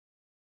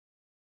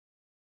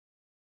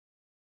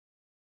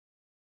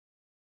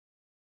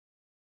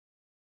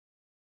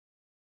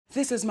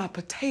This is my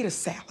potato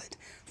salad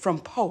from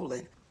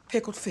Poland.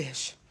 Pickled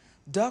fish,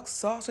 duck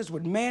sausage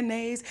with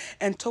mayonnaise,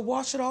 and to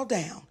wash it all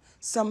down,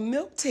 some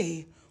milk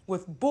tea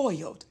with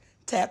boiled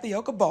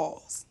tapioca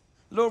balls.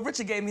 Little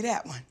Richard gave me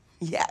that one.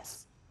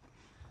 Yes.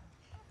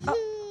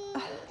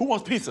 Who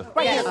wants pizza?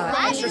 Right here,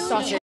 extra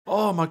sausage.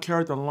 Oh, my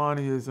character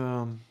Lonnie is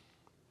I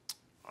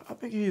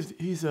think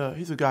he's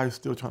a guy who's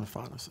still trying to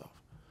find himself.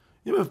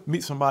 You ever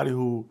meet somebody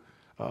who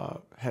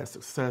has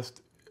success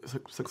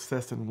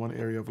in one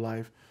area of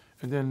life,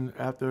 and then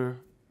after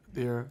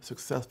their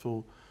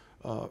successful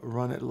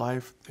run at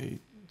life, they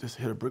just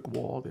hit a brick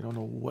wall. They don't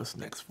know what's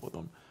next for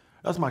them.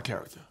 That's my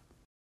character.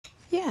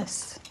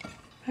 Yes,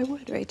 I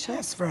would, Rachel.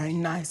 That's very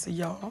nice of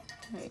y'all.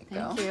 There you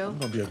go. Thank you. I'm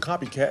gonna be a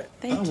copycat.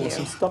 Thank I want you.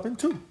 some stuffing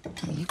too.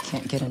 Well, you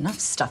can't get enough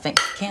stuffing,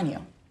 can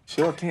you?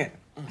 Sure can.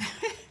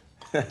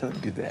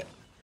 Look at that.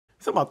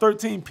 It's about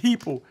 13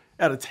 people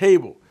at a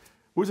table,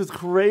 which is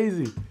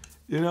crazy,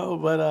 you know,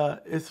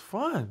 but it's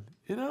fun,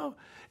 you know?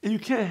 And you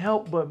can't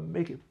help but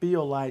make it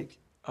feel like,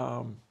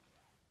 you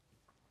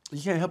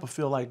can't help but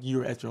feel like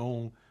you're at your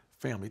own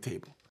family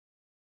table.